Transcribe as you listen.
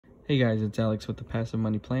Hey guys, it's Alex with the Passive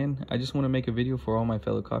Money Plan. I just want to make a video for all my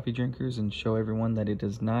fellow coffee drinkers and show everyone that it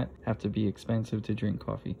does not have to be expensive to drink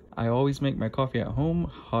coffee. I always make my coffee at home,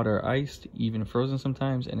 hot or iced, even frozen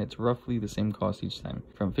sometimes, and it's roughly the same cost each time,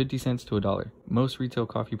 from 50 cents to $1. Most retail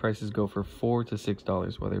coffee prices go for $4 to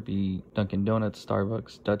 $6, whether it be Dunkin' Donuts,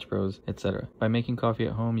 Starbucks, Dutch Bros, etc. By making coffee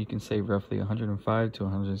at home, you can save roughly $105 to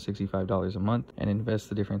 $165 a month and invest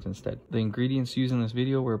the difference instead. The ingredients used in this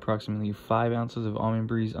video were approximately 5 ounces of Almond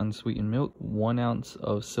Breeze unsweetened milk, 1 ounce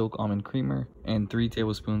of silk almond creamer, and 3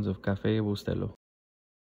 tablespoons of Café Bustelo.